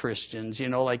about Christians. You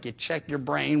know, like you check your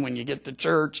brain when you get to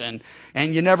church and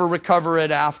you never recover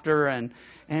it after, and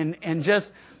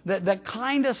just the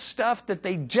kind of stuff that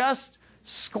they just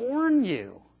scorn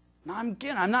you. Now,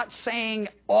 I'm not saying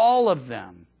all of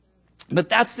them. But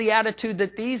that's the attitude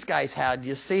that these guys had,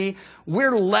 you see.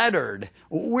 We're lettered.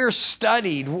 We're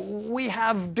studied. We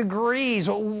have degrees.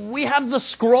 We have the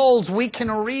scrolls. We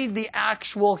can read the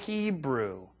actual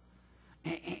Hebrew.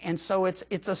 And so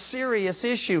it's a serious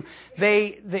issue.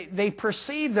 They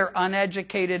perceive they're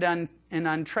uneducated and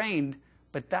untrained,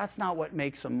 but that's not what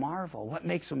makes them marvel. What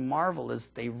makes them marvel is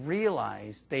they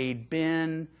realize they'd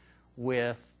been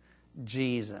with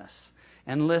Jesus.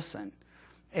 And listen,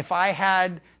 if I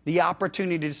had the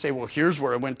opportunity to say, well, here's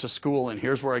where I went to school and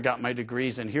here's where I got my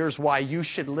degrees and here's why you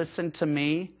should listen to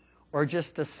me, or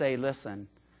just to say, listen,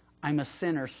 I'm a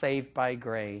sinner saved by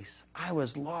grace. I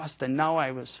was lost and now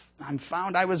I'm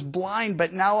found. I was blind,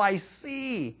 but now I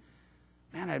see.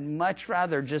 Man, I'd much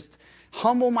rather just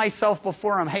humble myself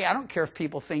before them. Hey, I don't care if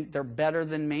people think they're better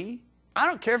than me. I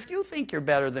don't care if you think you're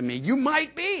better than me. You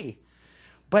might be.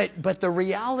 But the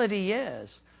reality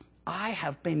is, I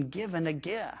have been given a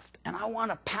gift, and I want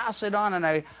to pass it on, and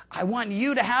I want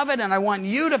you to have it, and I want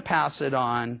you to pass it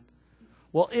on.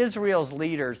 Well, Israel's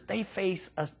leaders, they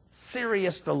face a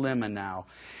serious dilemma now.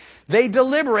 They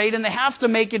deliberate, and they have to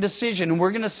make a decision, and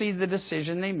we're going to see the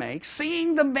decision they make.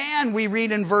 Seeing the man, we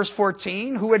read in verse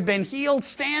 14, who had been healed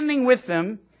standing with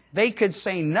them, they could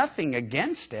say nothing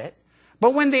against it.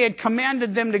 But when they had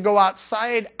commanded them to go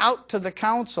outside, out to the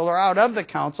council, or out of the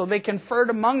council, they conferred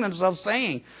among themselves,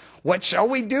 saying, what shall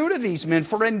we do to these men?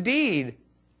 For indeed,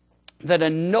 that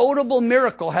a notable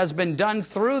miracle has been done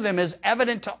through them is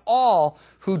evident to all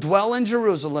who dwell in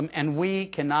Jerusalem, and we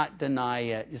cannot deny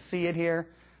it. You see it here?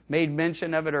 Made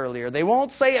mention of it earlier. They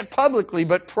won't say it publicly,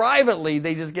 but privately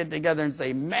they just get together and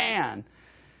say, man,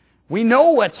 we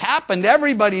know what's happened.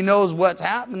 Everybody knows what's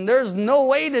happened. There's no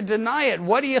way to deny it.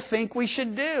 What do you think we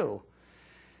should do?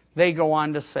 They go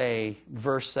on to say,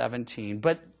 verse 17,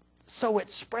 but so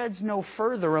it spreads no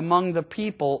further among the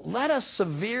people, let us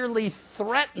severely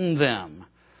threaten them,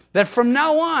 that from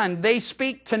now on they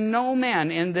speak to no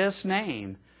man in this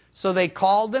name. So they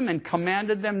called them and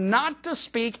commanded them not to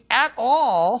speak at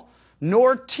all,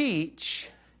 nor teach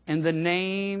in the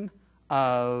name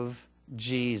of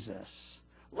Jesus.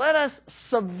 Let us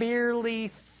severely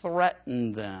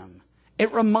threaten them.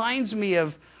 It reminds me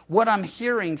of what I'm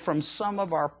hearing from some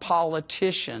of our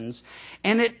politicians,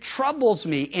 and it troubles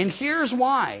me. And here's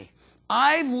why.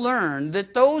 I've learned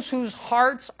that those whose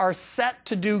hearts are set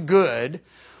to do good,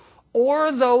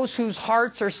 or those whose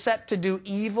hearts are set to do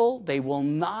evil, they will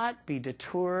not be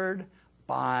deterred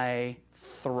by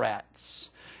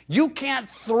threats. You can't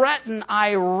threaten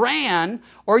Iran,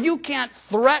 or you can't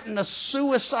threaten a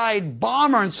suicide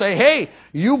bomber and say, hey,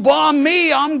 you bomb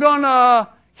me, I'm gonna...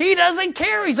 He doesn't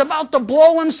care. He's about to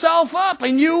blow himself up,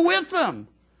 and you with him.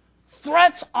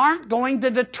 Threats aren't going to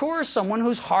deter someone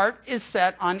whose heart is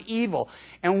set on evil.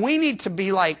 And we need to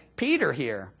be like Peter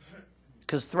here,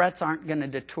 because threats aren't going to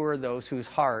deter those whose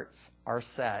hearts are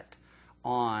set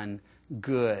on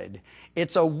good.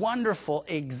 It's a wonderful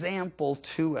example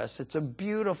to us. It's a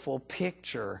beautiful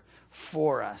picture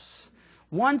for us.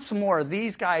 Once more,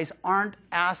 these guys aren't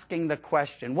asking the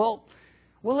question, well,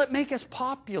 will it make us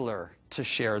popular to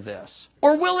share this?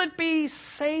 Or will it be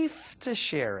safe to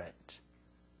share it?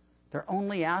 They're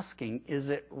only asking, is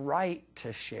it right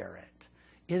to share it?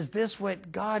 Is this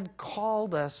what God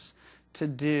called us to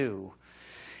do?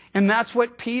 And that's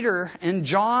what Peter and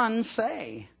John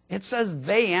say. It says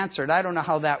they answered. I don't know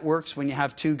how that works when you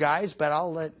have two guys, but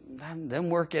I'll let them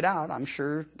work it out. I'm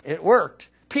sure it worked.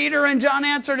 Peter and John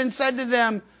answered and said to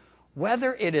them,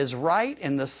 whether it is right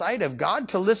in the sight of God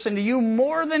to listen to you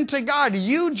more than to God,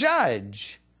 you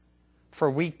judge.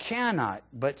 For we cannot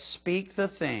but speak the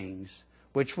things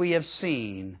which we have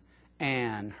seen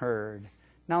and heard.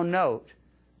 Now note,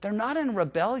 they're not in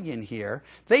rebellion here.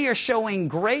 They are showing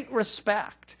great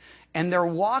respect, and they're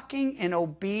walking in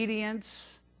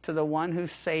obedience to the one who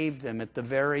saved them at the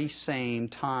very same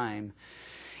time.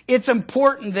 It's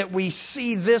important that we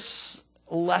see this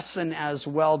lesson as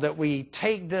well, that we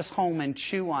take this home and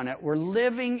chew on it. We're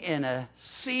living in a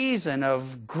season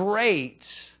of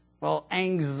great,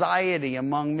 anxiety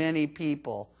among many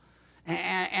people.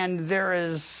 And there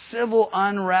is civil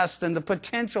unrest and the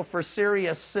potential for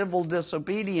serious civil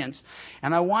disobedience.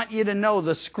 And I want you to know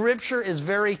the Scripture is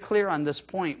very clear on this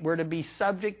point. We're to be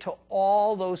subject to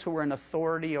all those who are in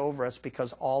authority over us,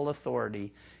 because all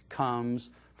authority comes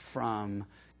from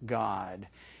God.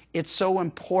 It's so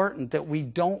important that we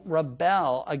don't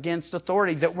rebel against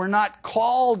authority, that we're not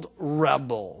called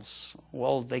rebels.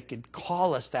 Well, they could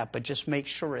call us that, but just make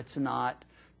sure it's not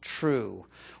true.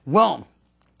 Well,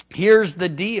 here's the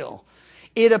deal.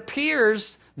 It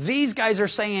appears these guys are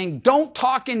saying, don't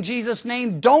talk in Jesus'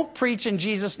 name, don't preach in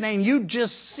Jesus' name, you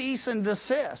just cease and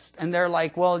desist. And they're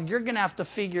like, well, you're going to have to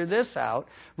figure this out,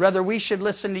 whether we should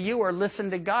listen to you or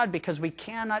listen to God, because we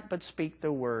cannot but speak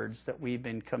the words that we've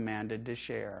been commanded to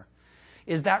share.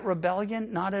 Is that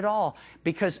rebellion? Not at all.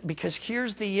 Because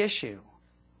here's the issue.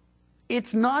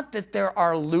 It's not that there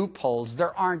are loopholes.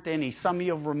 There aren't any. Some of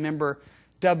you will remember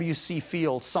W.C.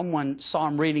 Fields. Someone saw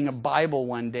him reading a Bible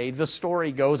one day. The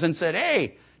story goes, and said,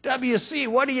 hey, W.C.,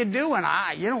 what are you doing?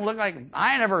 You don't look like,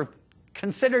 I never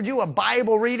considered you a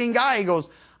Bible reading guy. He goes,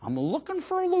 I'm looking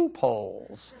for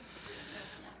loopholes.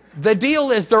 The deal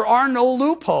is there are no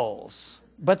loopholes,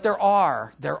 but there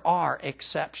are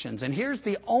exceptions. And here's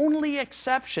the only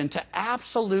exception to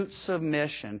absolute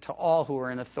submission to all who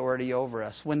are in authority over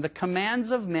us. When the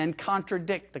commands of men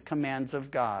contradict the commands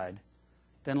of God,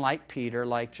 then like Peter,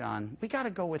 like John, we got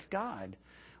to go with God.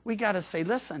 We got to say,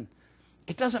 listen,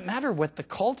 it doesn't matter what the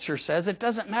culture says. It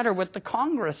doesn't matter what the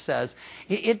Congress says.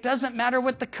 It doesn't matter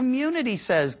what the community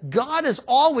says. God is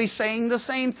always saying the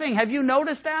same thing. Have you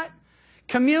noticed that?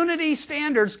 Community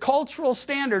standards, cultural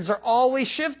standards are always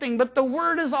shifting, but the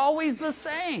word is always the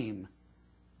same.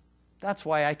 That's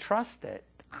why I trust it.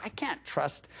 I can't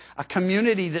trust a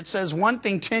community that says one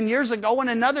thing 10 years ago and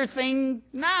another thing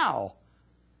now.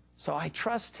 So I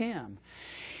trust Him.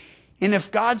 And if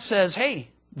God says, hey,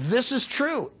 this is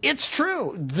true, it's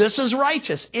true. This is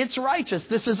righteous, it's righteous.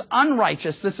 This is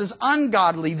unrighteous, this is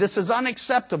ungodly, this is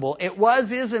unacceptable. It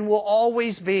was, is, and will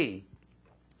always be.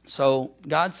 So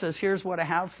God says, here's what I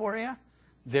have for you.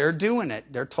 They're doing it.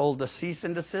 They're told to cease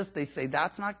and desist. They say,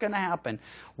 that's not going to happen.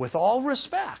 With all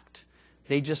respect,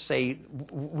 they just say,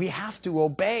 we have to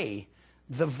obey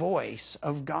the voice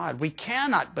of God. We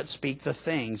cannot but speak the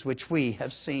things which we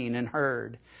have seen and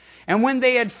heard. And when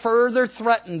they had further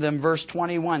threatened them, verse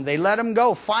 21, they let them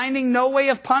go, finding no way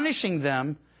of punishing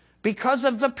them because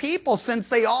of the people, since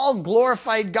they all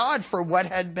glorified God for what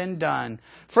had been done.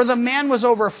 For the man was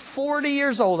over 40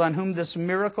 years old on whom this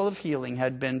miracle of healing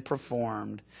had been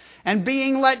performed. And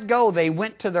being let go, they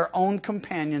went to their own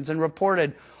companions and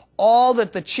reported all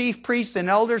that the chief priests and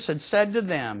elders had said to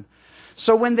them.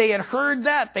 So when they had heard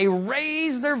that, they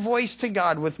raised their voice to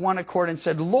God with one accord and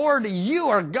said, Lord, you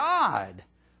are God,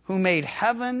 who made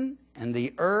heaven and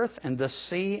the earth and the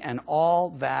sea and all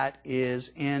that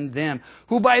is in them,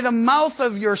 who by the mouth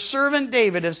of your servant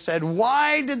David have said,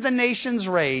 why did the nations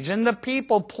rage and the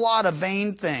people plot a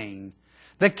vain thing?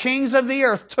 The kings of the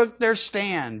earth took their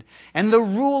stand, and the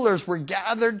rulers were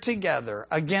gathered together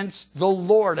against the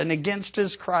Lord and against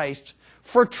His Christ.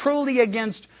 For truly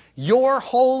against your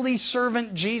holy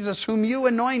servant Jesus, whom you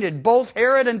anointed, both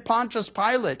Herod and Pontius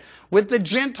Pilate, with the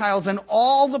Gentiles and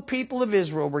all the people of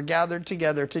Israel were gathered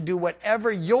together to do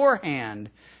whatever your hand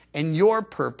and your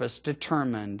purpose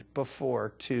determined before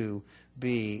to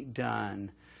be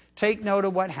done. Take note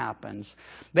of what happens.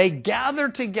 They gather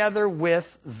together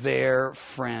with their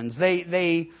friends.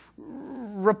 They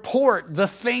report the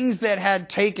things that had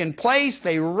taken place.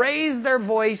 They raise their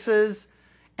voices.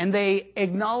 And they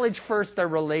acknowledge first their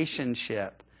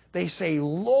relationship. They say,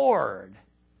 Lord,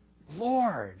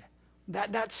 Lord.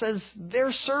 That says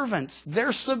they're servants.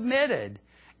 They're submitted.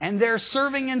 And they're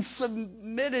serving and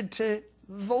submitted to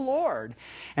the Lord.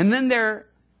 And then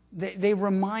they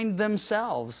remind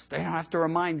themselves. They don't have to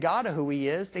remind God of who He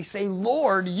is. They say,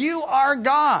 Lord, you are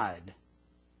God.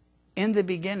 In the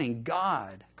beginning,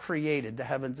 God created the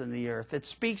heavens and the earth. It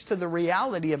speaks to the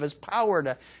reality of His power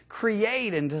to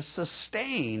create and to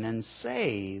sustain and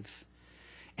save.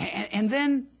 And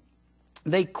then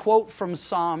they quote from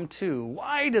Psalm 2,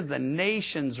 why do the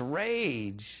nations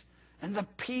rage and the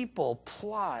people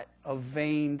plot a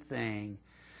vain thing?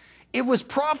 It was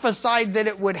prophesied that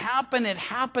it would happen. It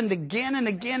happened again and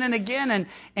again and again.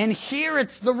 And here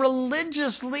it's the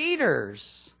religious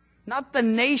leaders, not the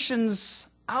nations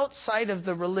outside of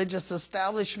the religious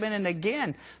establishment. And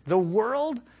again, the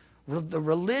world, the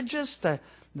religious, the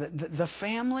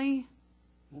family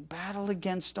will battle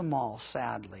against them all,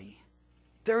 sadly.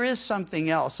 There is something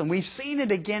else, and we've seen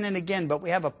it again and again, but we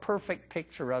have a perfect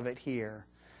picture of it here.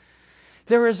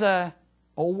 There is a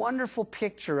wonderful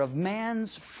picture of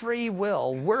man's free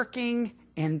will working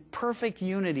in perfect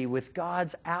unity with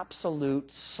God's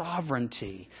absolute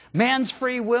sovereignty. Man's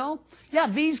free will? Yeah,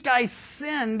 these guys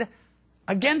sinned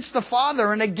against the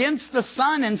Father and against the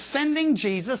Son in sending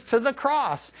Jesus to the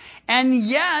cross. And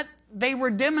yet, they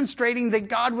were demonstrating that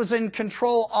God was in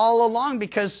control all along,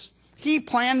 because He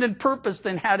planned and purposed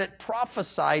and had it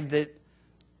prophesied that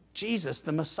Jesus,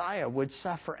 the Messiah, would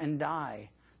suffer and die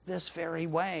this very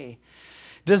way.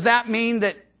 Does that mean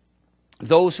that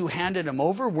those who handed Him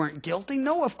over weren't guilty?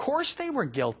 No, of course they were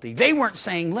guilty. They weren't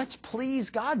saying, let's please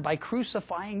God by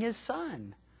crucifying His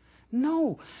Son.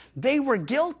 No, they were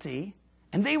guilty,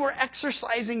 and they were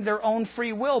exercising their own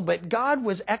free will, but God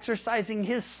was exercising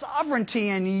His sovereignty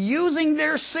and using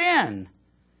their sin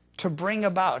to bring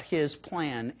about His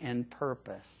plan and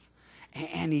purpose.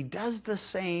 And He does the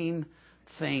same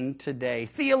thing today.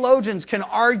 Theologians can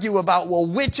argue about, well,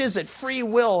 which is it, free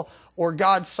will or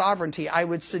God's sovereignty? I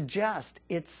would suggest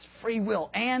it's free will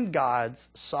and God's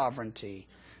sovereignty,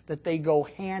 that they go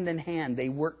hand in hand. They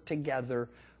work together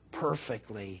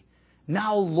perfectly.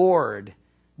 Now, Lord,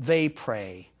 they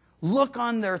pray, look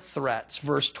on their threats,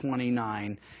 verse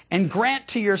 29, and grant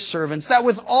to your servants that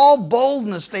with all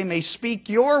boldness they may speak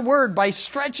your word by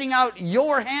stretching out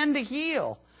your hand to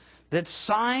heal, that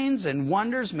signs and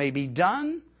wonders may be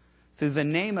done through the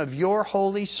name of your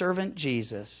holy servant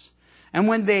Jesus. And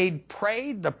when they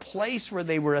prayed, the place where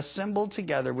they were assembled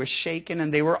together was shaken,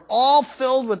 and they were all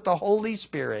filled with the Holy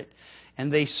Spirit,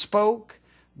 and they spoke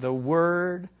the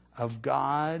word of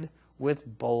God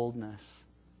with boldness.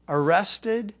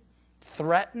 Arrested,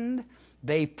 threatened,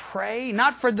 they pray,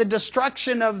 not for the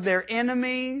destruction of their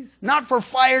enemies, not for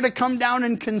fire to come down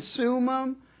and consume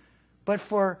them, but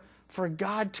for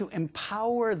God to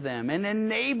empower them and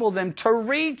enable them to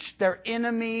reach their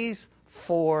enemies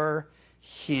for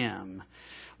Him.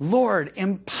 Lord,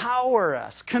 empower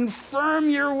us. Confirm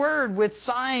your word with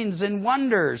signs and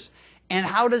wonders. And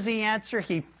how does He answer?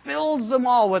 He fills them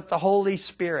all with the Holy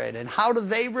Spirit. And how do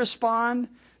they respond?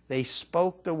 They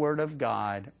spoke the word of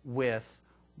God with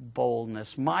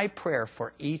boldness. My prayer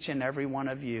for each and every one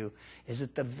of you is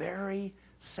that the very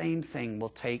same thing will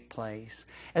take place.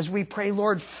 As we pray,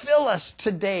 Lord, fill us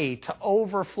today to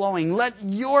overflowing. Let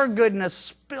your goodness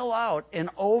spill out and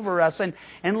over us, and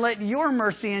let your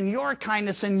mercy and your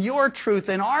kindness and your truth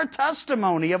and our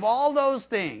testimony of all those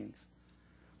things,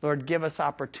 Lord, give us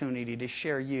opportunity to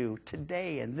share you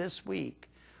today and this week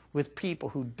with people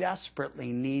who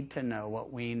desperately need to know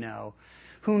what we know,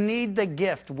 who need the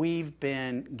gift we've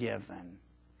been given,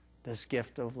 this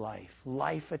gift of life,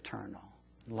 life eternal,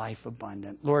 life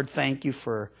abundant. Lord, thank you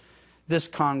for this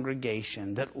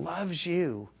congregation that loves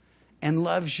you and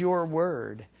loves your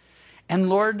word. And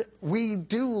Lord, we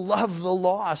do love the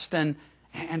lost, and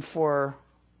for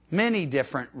many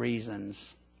different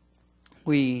reasons,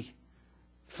 we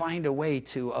find a way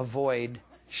to avoid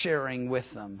sharing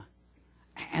with them.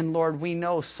 And Lord, we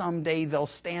know someday they'll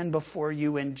stand before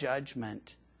you in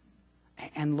judgment.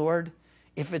 And Lord,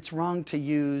 if it's wrong to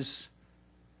use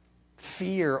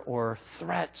fear or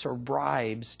threats or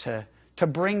bribes to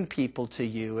bring people to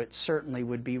you, it certainly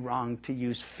would be wrong to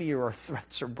use fear or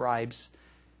threats or bribes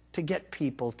to get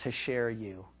people to share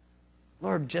you.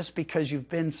 Lord, just because you've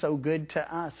been so good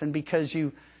to us and because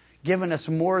you've given us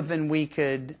more than we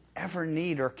could ever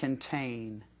need or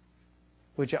contain,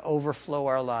 would you overflow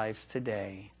our lives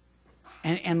today?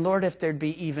 And Lord, if there'd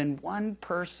be even one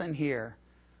person here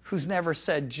who's never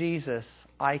said, Jesus,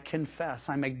 I confess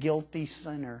I'm a guilty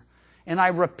sinner, and I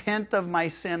repent of my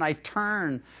sin. I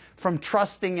turn from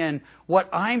trusting in what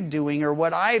I'm doing or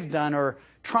what I've done or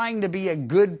trying to be a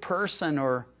good person,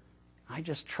 or I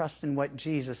just trust in what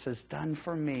Jesus has done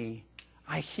for me.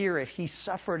 I hear it. He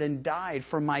suffered and died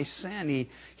for my sin.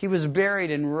 He was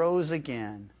buried and rose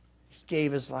again. He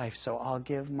gave His life, so I'll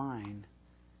give mine.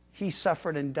 He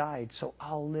suffered and died, so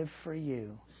I'll live for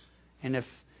you. And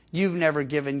if you've never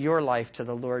given your life to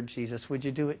the Lord Jesus, would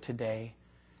you do it today?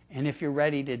 And if you're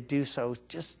ready to do so,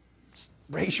 just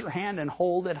raise your hand and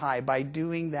hold it high. By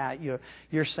doing that,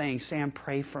 you're saying, Sam,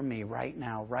 pray for me right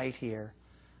now, right here.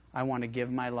 I want to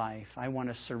give my life. I want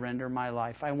to surrender my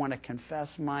life. I want to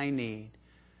confess my need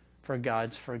for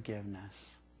God's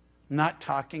forgiveness. I'm not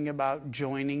talking about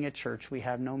joining a church we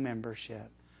have no membership.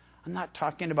 I'm not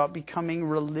talking about becoming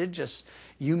religious.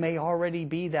 You may already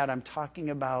be that. I'm talking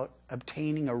about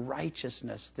obtaining a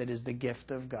righteousness that is the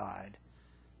gift of God.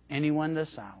 Anyone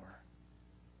this hour,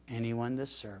 anyone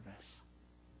this service.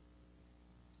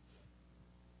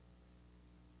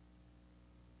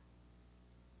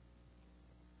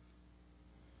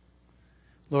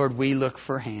 Lord, we look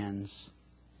for hands,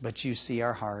 but you see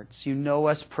our hearts. You know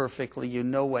us perfectly. You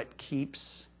know what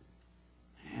keeps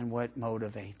and what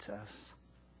motivates us.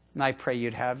 And I pray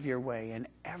you'd have your way in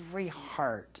every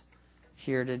heart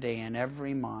here today, in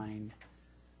every mind.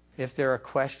 If there are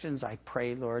questions, I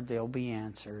pray, Lord, they'll be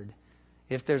answered.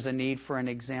 If there's a need for an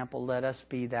example, let us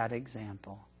be that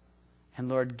example. And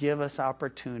Lord, give us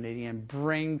opportunity and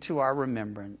bring to our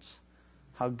remembrance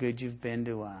how good you've been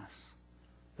to us,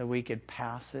 that we could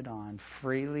pass it on.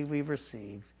 Freely we've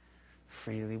received,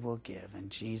 freely we'll give. In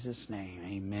Jesus' name,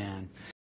 amen.